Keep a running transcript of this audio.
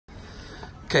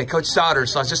Okay, Coach Souders.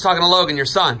 So I was just talking to Logan, your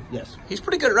son. Yes. He's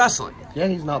pretty good at wrestling. Yeah,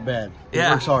 he's not bad. He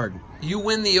works hard. You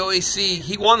win the OAC.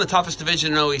 He won the toughest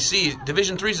division in OAC.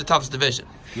 Division 3 is the toughest division.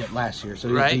 Yep, last year. So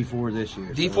he's D4 this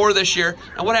year. D4 this year.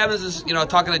 And what happens is,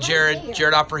 talking to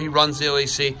Jared Opper, he runs the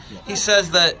OAC. He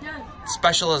says that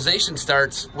specialization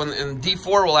starts when in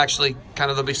D4 will actually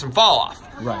there'll be some fall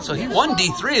off. Right. So he won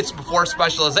D3. It's before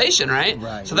specialization, right?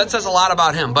 Right. So that says a lot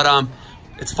about him. But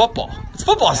it's football. It's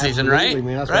football season, right? I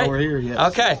mean, that's right? why we're here.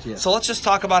 Yes. Okay. Yes. So let's just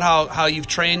talk about how you've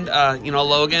trained,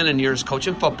 Logan, and you're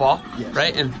coaching football,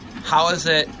 right? And how has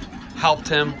it helped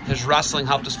him? His wrestling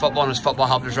helped his football, and his football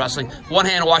helped his wrestling. One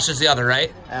hand washes the other,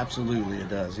 right? Absolutely, it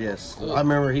does. Yes. Cool. I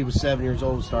remember he was 7 years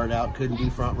old. Started out, couldn't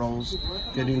do front rolls,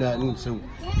 couldn't do nothing. So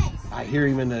I hear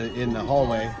him in the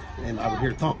hallway, and I would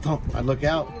hear thump thump. I look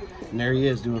out, and there he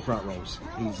is doing front rolls.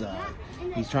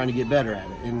 He's trying to get better at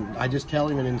it, and I just tell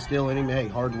him and instill in him, hey,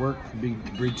 hard work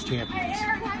breeds champions.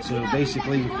 So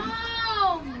basically,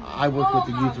 I work with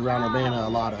the youth around Urbana, a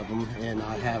lot of them, and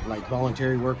I have like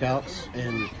voluntary workouts,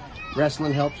 and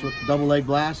wrestling helps with double leg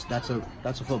blast. That's a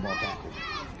football tackle.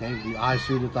 Okay, the eyes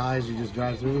through the thighs, you just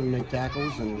drive through and make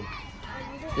tackles, and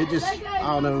it just, I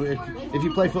don't know, if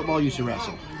you play football, you should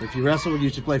wrestle. If you wrestle, you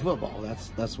should play football. That's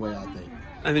the way I think.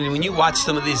 I mean, when you watch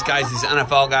some of these guys, these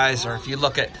NFL guys, or if you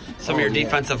look at some of your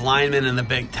defensive linemen in the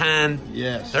Big Ten,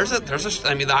 yes, there's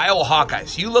the Iowa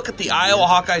Hawkeyes. You look at the Iowa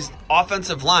Hawkeyes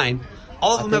offensive line.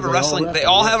 All of them have a wrestling. They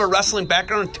all have a wrestling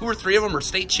background. 2 or 3 of them are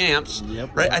state champs.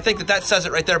 Yep. Right. I think that says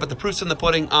it right there. But the proof's in the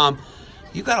pudding.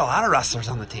 You got a lot of wrestlers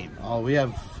on the team. Oh, we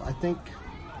have, I think,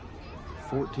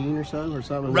 14 or so or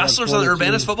something. Wrestlers on the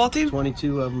Urbana's football team?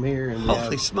 22 of them here. And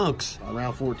holy smokes.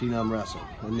 Around 14 of them wrestle.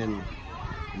 And then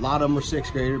a lot of them are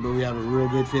 6th grader, but we have a real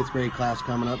good 5th grade class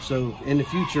coming up. So in the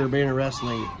future, Urbana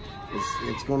wrestling,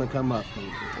 it's going to come up.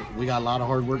 And we got a lot of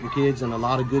hard-working kids and a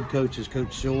lot of good coaches.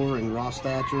 Coach Shore and Ross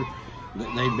Thatcher,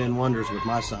 they've been wonders with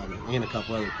my son and a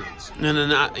couple other kids. And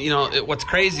then, what's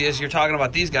crazy is you're talking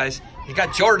about these guys. You got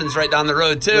Jordans right down the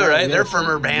road too, right? Yes, they're from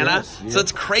Urbana, so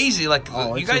it's crazy. Like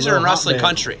you guys are in wrestling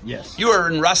country. Yes, you are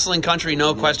in wrestling country,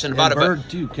 no question about it. Bird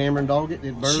too, Cameron Doggett.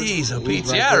 Jeez, oh Pete,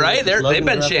 yeah, right. They've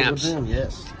been champs.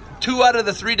 Yes. 2 out of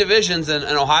the 3 divisions in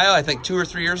Ohio, I think 2 or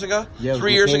 3 years ago. Yeah,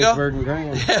 3 years ago.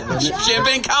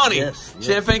 Champaign County. Yes.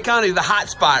 Champaign County, the hot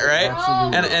spot, right?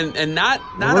 Absolutely. And not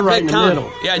a big county.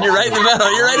 Yeah, and you're right in the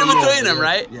middle. You're right in between them,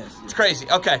 right? Yes. It's crazy.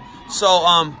 Okay, so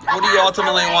what do you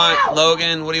ultimately want,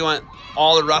 Logan? What do you want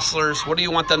all the wrestlers? What do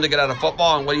you want them to get out of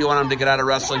football, and what do you want them to get out of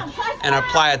wrestling and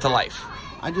apply it to life?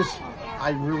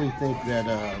 I really think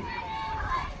that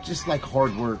just like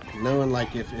hard work, knowing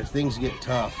like if things get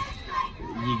tough,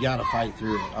 you got to fight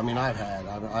through it. I mean, I've had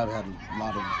a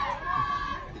lot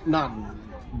of not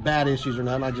bad issues or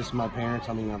nothing. My parents.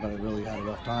 I mean, I've really had a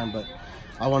rough time, but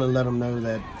I want to let them know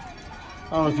that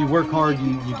if you work hard,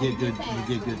 you get good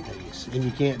things, and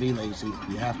you can't be lazy.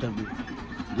 You have to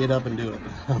get up and do it.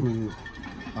 I mean,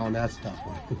 that's a tough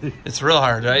one. It's real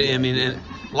hard, right? I mean,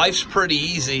 life's pretty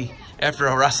easy after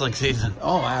a wrestling season.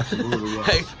 Oh, absolutely.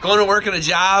 Yes. Going to work at a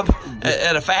job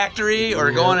at a factory, or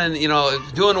going and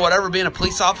doing whatever, being a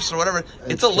police officer or whatever.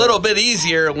 It's a little bit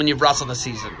easier when you've wrestled a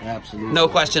season. Absolutely. No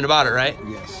question about it, right?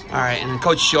 Yes. All right, and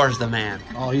Coach Shore's the man.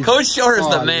 Oh, Coach Shore's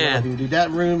the man. Yeah, dude,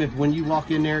 that room, when you walk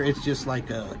in there, it's just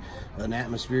like an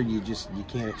atmosphere you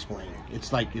can't explain. It's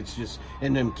just,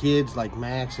 and them kids like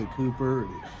Max and Cooper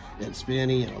and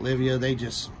Spinny and Olivia, they're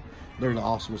the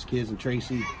awesomest kids, and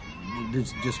Tracy,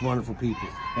 just wonderful people.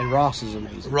 And Ross is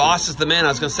amazing. Ross is the man. I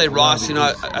was going to say, Ross,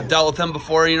 I've dealt with him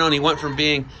before, and he went from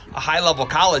being a high-level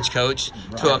college coach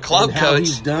to a club coach.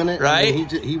 He's done it, right? I mean,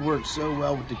 he works so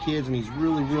well with the kids, and he's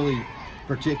really, really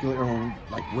particular on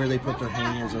like where they put their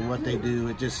hands and what they do.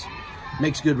 It just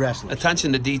makes good wrestling.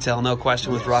 Attention to detail, no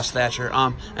question, with Ross Thatcher.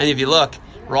 And if you look,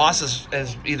 Ross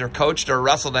has either coached or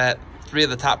wrestled at 3 of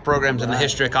the top programs in the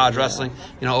history of college wrestling.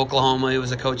 Oklahoma, he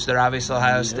was a coach there. Obviously,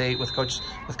 Ohio State with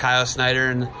Kyle Snyder,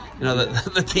 and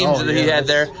the teams that he had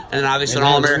there, and then obviously an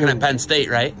All-American at Penn State,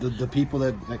 right? The people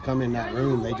that come in that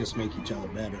room, they just make each other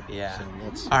better. Yeah.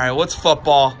 So all right, what's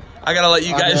football? I gotta let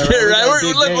you guys get it right.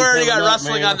 We already got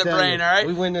wrestling on the brain. All right.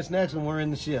 We win this next one, we're in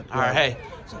the ship. All right. Hey.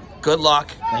 Good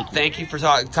luck. Thank you for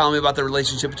telling me about the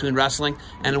relationship between wrestling,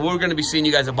 and we're going to be seeing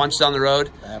you guys a bunch down the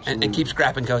road. And keep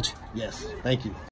scrapping, Coach. Yes. Thank you.